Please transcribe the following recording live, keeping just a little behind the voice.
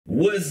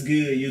What's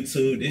good,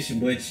 YouTube? This your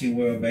boy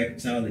CHIWORLD back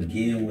at y'all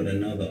again with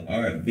another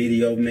art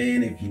video,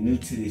 man. If you're new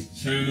to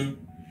this channel,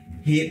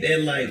 hit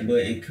that like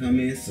button,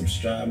 comment,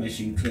 subscribe, make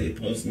sure you click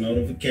post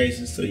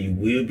notifications so you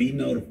will be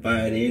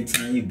notified every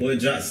time your boy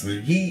drops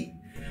some heat.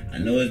 I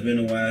know it's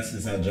been a while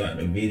since I dropped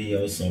a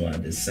video, so I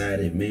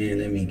decided, man,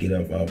 let me get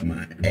up off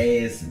my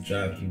ass and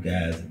drop you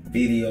guys a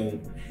video.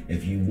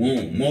 If you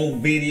want more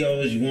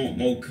videos, you want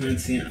more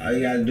content, all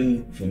you gotta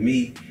do for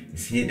me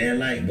is hit that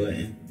like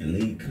button and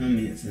leave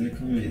comments in the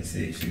comment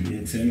section,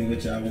 man. Tell me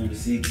what y'all want to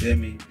see. Tell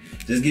me,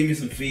 just give me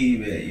some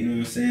feedback. You know what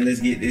I'm saying? Let's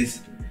get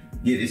this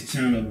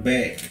channel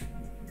back.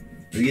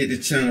 Let's get the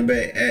channel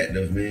back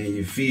active, man.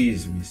 You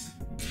feel me?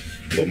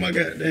 Oh my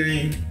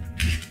goddamn!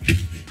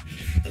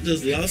 I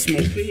just lost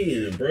my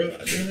pen, bro.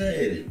 I just had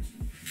it.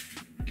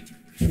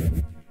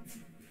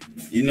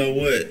 You know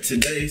what?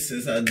 Today,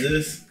 since I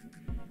just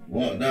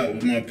walked out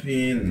with my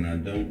pen and I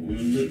don't want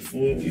to look for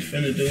it, we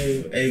finna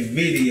do a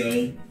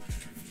video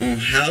on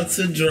how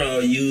to draw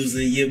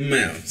using your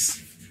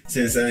mouse.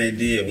 Since I ain't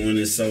did one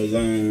in so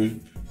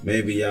long,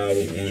 maybe y'all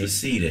would want to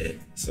see that.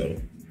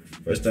 So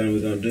first thing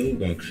we're gonna do, we're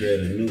gonna create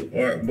a new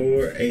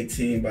artboard,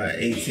 18 by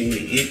 18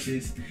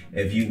 inches.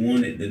 If you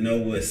wanted to know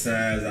what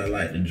size I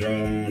like to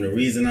draw on, the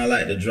reason I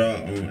like to draw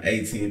on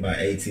 18 by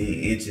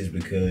 18 inches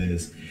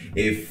because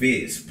it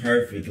fits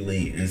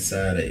perfectly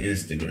inside of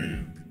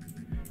Instagram.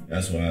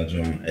 That's why I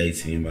draw on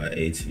 18 by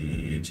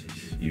 18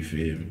 inches, you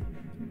feel me?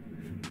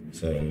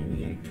 So we're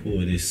gonna pull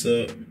this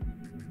up.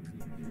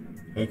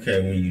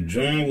 Okay, when you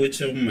drawing with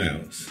your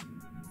mouse,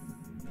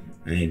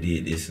 I ain't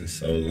did this in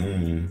so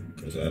long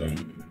because I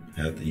don't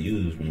have to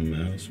use my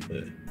mouse,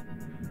 but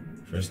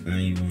first thing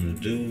you wanna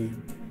do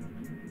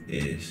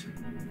is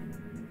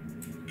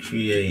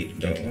create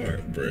the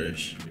art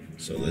brush.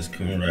 So let's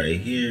come right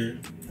here.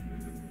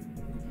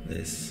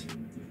 Let's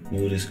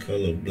move this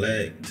color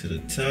black to the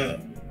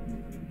top.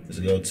 Let's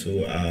go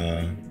to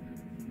our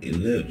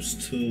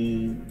ellipse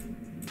tool,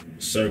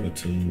 circle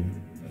tool,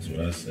 that's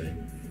what I say.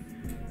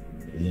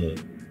 Look,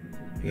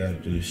 you gotta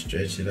do is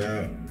stretch it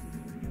out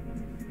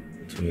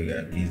till we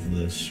got these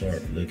little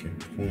sharp looking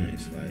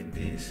points like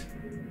this.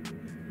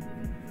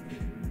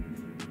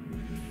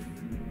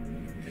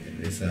 And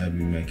this how I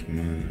be making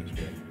mine,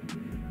 bro.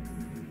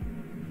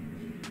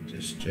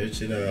 Just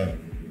stretch it out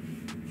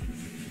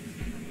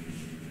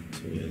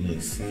till it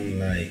looks something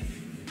like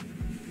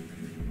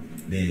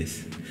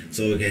this.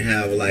 So it can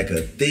have like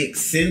a thick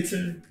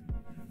center,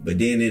 but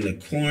then in the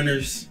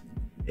corners,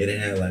 it'll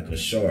have like a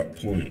sharp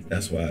point.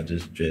 That's why I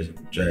just drag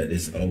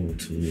this over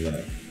tool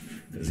out,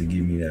 because it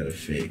give me that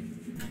effect.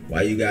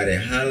 While you got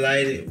it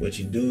highlighted, what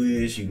you do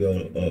is you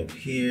go up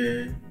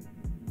here,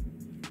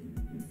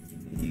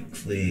 you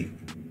click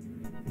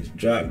this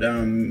drop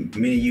down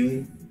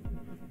menu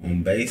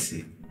on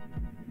basic,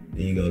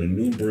 then you go to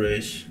new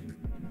brush,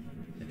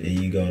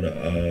 then you go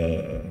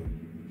to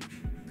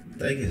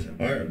I think it's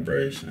art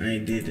brush. I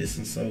ain't did this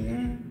in so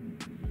long.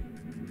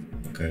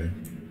 Okay,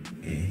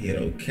 and hit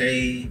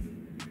OK.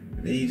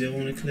 And then you just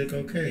want to click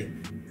OK.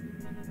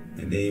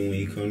 And then when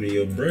you come to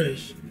your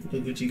brush,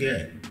 look what you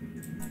got.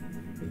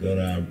 We go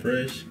to our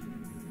brush.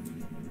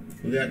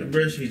 We got the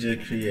brush we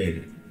just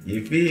created.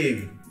 You feel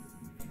me?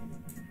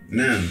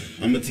 Now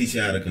I'm gonna teach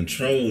you how to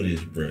control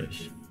this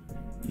brush.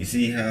 You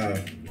see how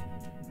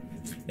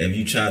if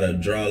you try to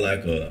draw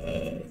like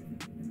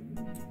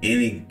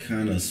any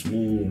kind of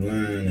smooth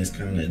line is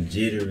kind of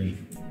jittery.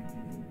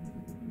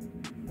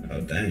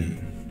 Oh dang,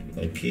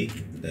 okay,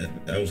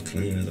 that was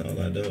clean as all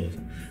I do.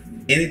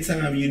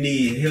 Anytime you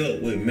need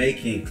help with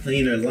making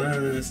cleaner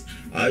lines,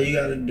 all you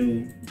gotta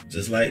do,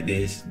 just like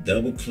this,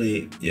 double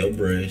click your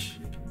brush,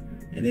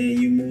 and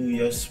then you move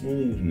your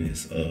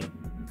smoothness up.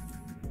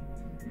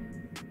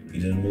 You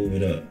just move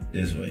it up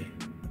this way.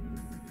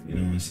 You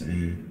know what I'm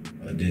saying?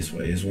 Or this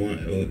way. It's one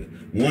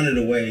of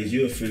the ways.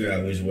 You'll figure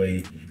out which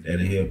way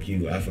that'll help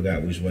you. I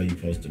forgot which way you're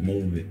supposed to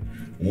move it.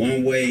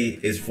 One way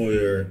is for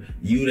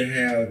you to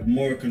have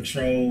more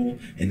control,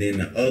 and then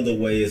the other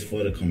way is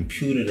for the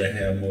computer to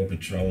have more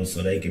control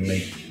so they can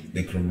make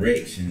the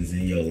corrections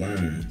in your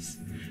lines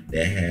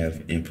that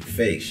have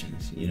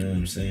imperfections. You know what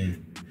I'm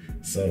saying?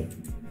 So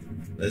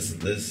let's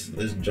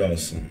draw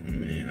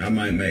something, man. I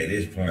might make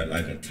this part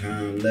like a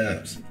time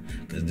lapse,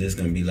 because this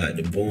gonna be like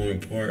the boring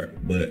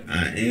part, but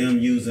I am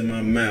using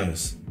my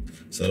mouse,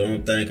 so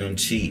don't think I'm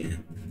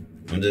cheating.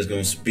 I'm just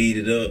gonna speed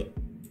it up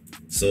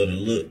so it'll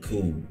look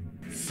cool.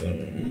 So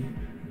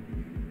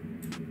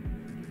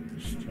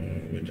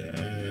start with the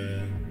eye.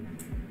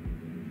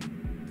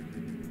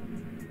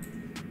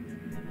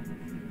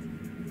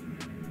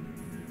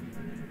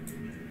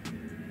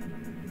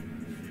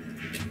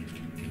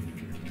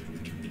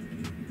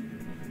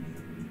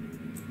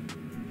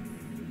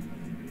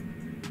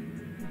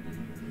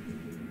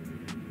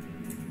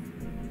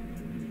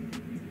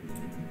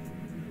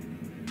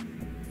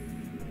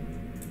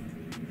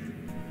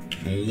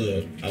 And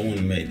look, I want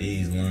to make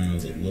these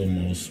lines a little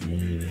more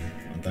smooth.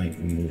 I think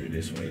we move it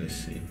this way. Let's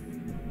see.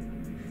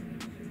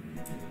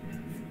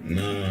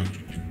 Nah,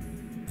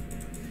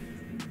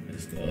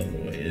 it's the other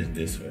way. It's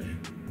this way.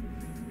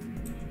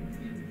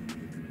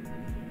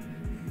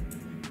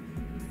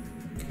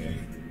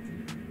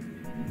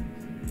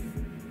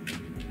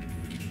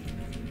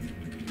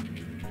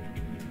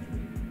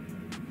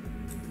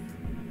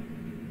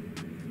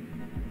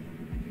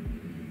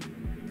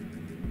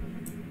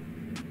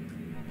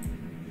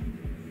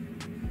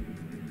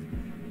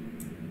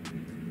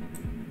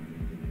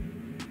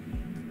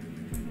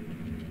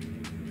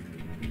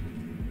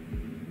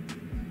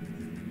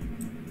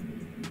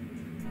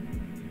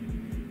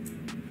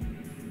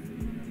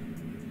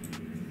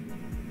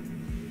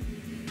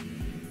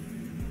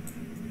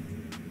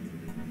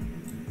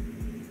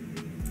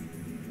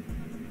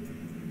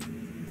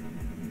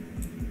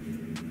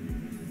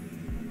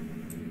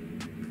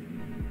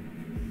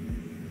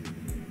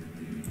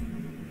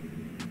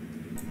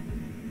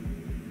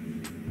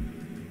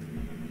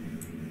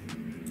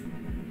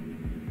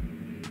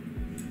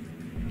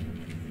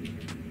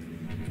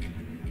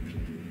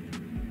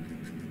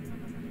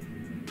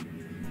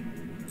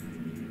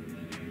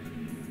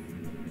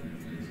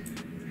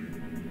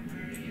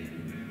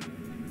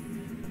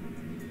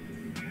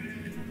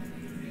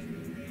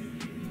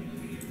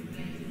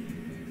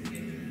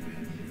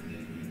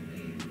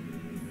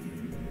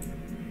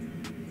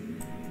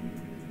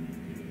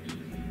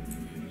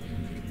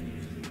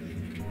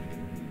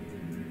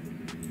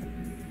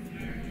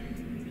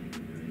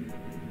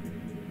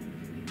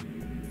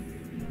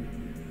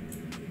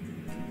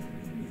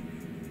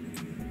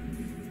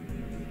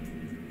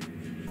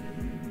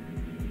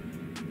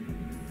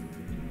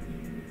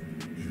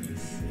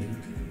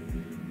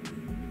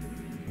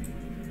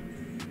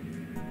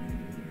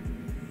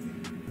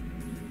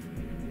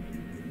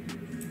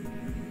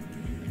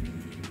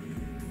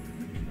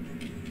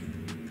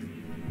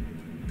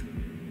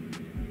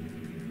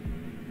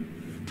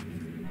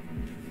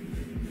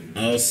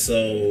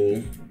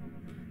 Also,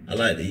 I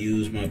like to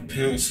use my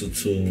pencil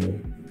tool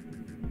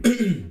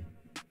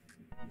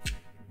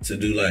to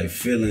do like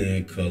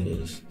fill-in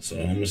colors. So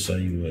I'm gonna show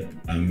you what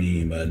I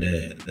mean by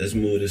that. Let's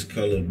move this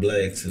color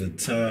black to the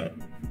top.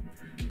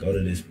 Go to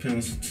this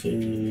pencil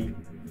tool.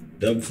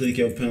 Double click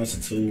your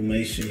pencil tool.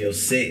 Make sure your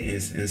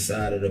settings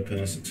inside of the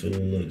pencil tool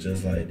look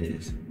just like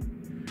this.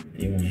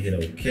 You wanna hit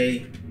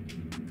OK.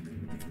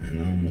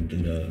 And I'm gonna do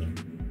the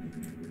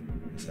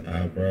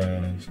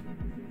eyebrows.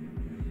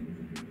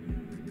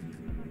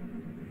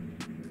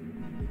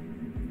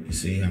 You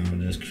see how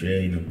I'm just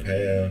creating a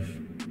path?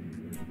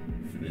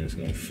 And it's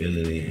gonna fill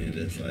it in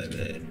just like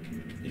that.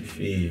 You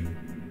feel me?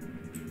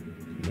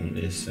 On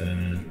this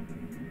side.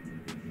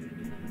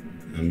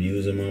 I'm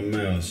using my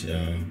mouse,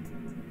 y'all.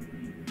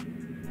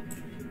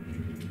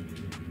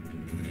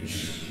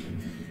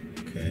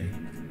 Okay,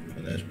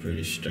 well, that's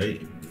pretty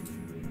straight.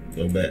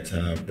 Go back to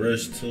our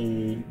brush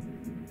tool.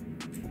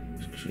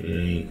 Let's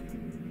create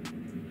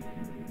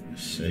the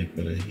shape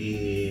of the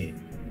head.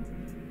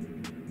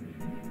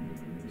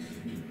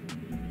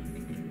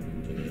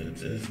 Do it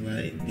just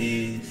like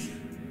this.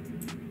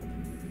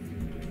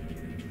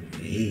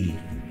 Hey.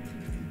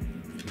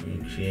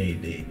 We'll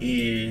create the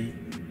ear.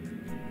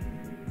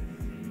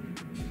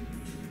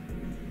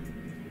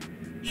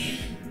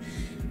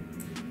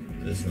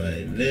 Just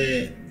like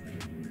that.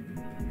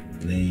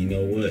 Then you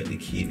know what? To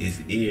keep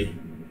this ear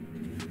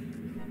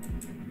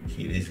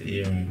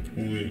on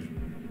point,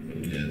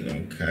 we're just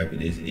gonna copy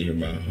this ear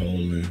by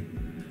holding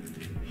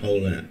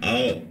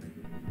Alt.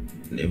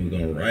 Then we're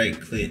gonna right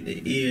click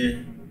the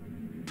ear.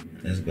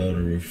 Let's go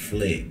to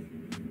reflect.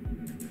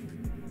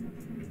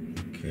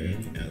 Okay,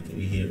 after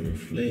we hit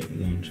reflect,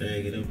 we're gonna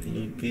drag it up a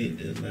little bit,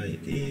 just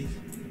like this.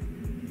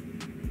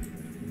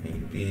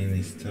 Gonna be in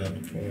this top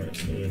part,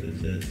 so it'll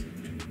just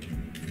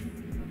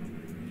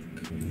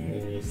come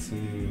over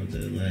some,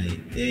 just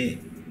like that.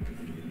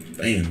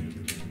 Bam.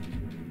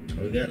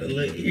 We got a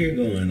little ear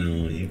going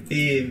on, you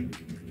feel me?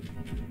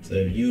 So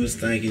if you was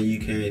thinking you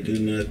can't do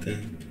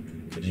nothing,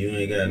 cause you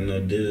ain't got no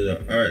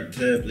digital art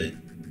tablet,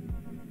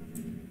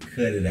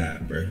 cut it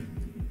out, bro.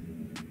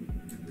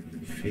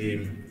 You feel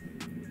me?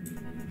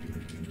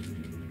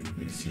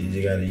 You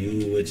just gotta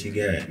use what you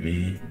got,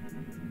 man.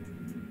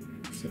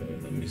 So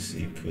let me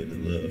see, put a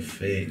little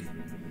effect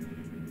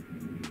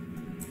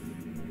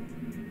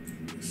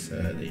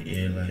inside the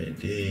ear like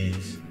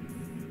this.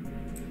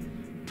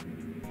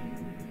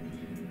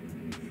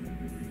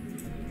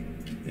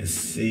 And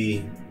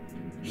see,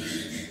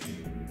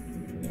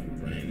 I'm gonna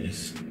bring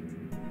this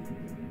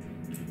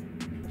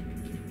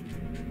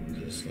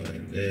just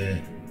like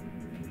that.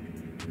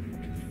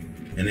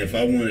 And if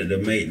I wanted to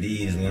make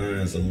these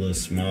lines a little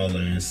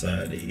smaller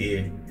inside the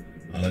ear,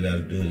 all I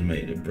gotta do is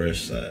make the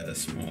brush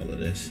size smaller,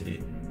 that's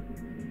it.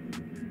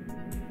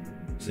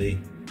 See?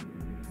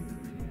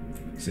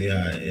 See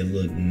how it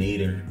look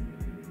neater?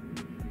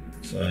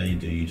 So all you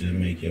do, you just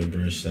make your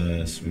brush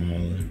size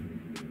smaller.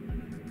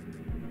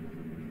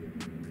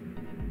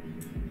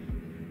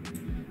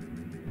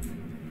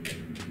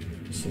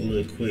 It's a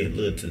little quick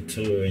little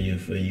tutorial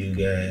for you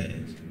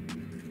guys.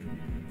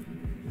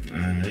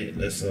 Alright,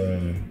 let's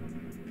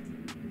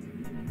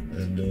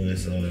do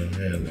this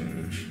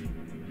hairline.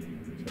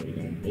 So we're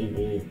gonna boo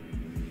boo.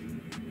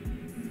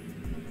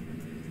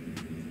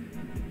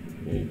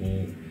 Boo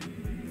boo.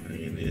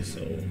 Bring this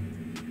over.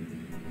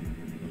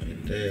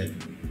 Like that.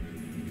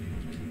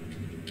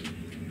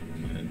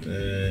 Like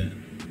that.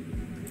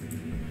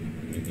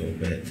 Let me go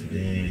back to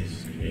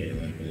this. Create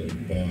like a little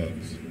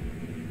box.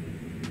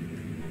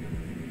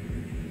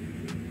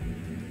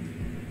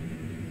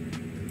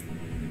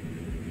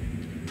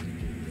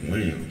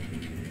 Wow.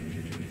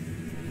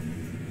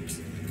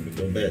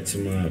 Go back to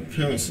my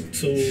pencil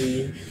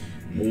tool,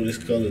 move this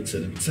color to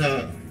the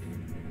top,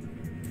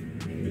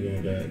 and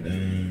we're gonna go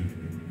down,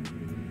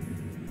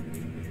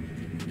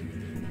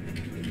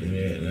 do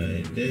that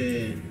like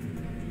that.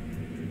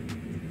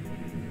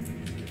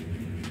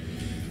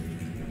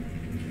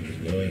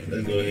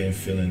 Let's go ahead and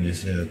fill in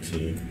this hair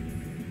too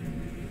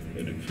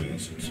with the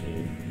pencil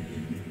tool.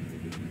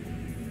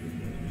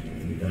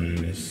 Bring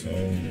this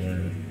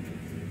over,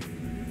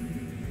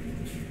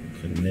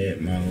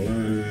 connect my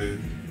line.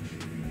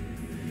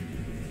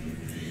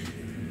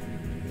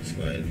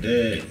 Like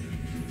that.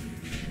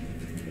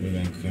 We're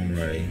gonna come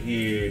right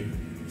here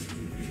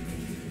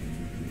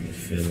and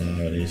fill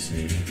all this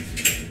in.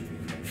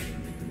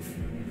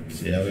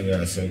 See, I done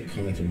got so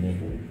comfortable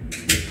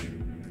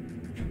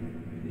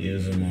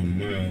using my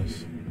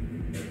mouse.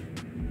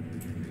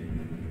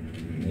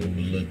 Move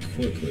a little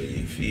quicker,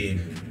 you feel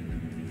me?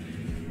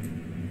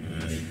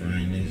 Alright,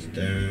 bring this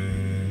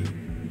down.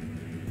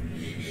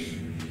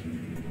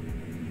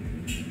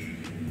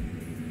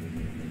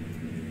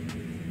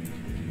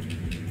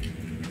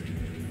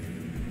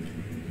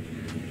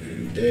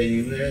 There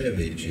you have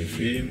it, you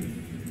feel me?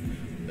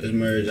 Let's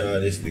merge all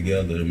this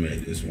together to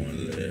make this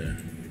one layer.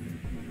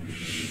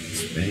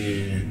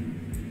 Expand.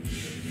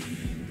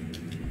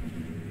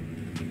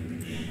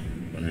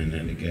 Bring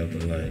that together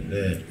like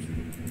that.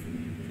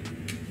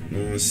 Know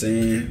what I'm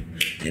saying?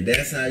 And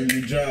that's how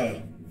you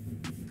draw.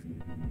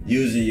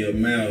 Using your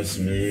mouse,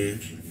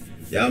 man.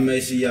 Y'all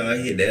make sure y'all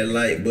hit that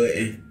like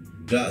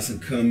button. Drop some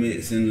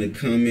comments in the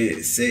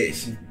comment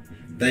section.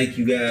 Thank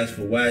you guys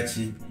for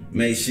watching.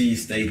 Make sure you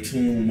stay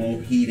tuned.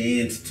 More heat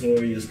and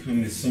tutorials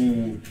coming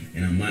soon.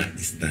 And I'm out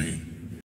this thing.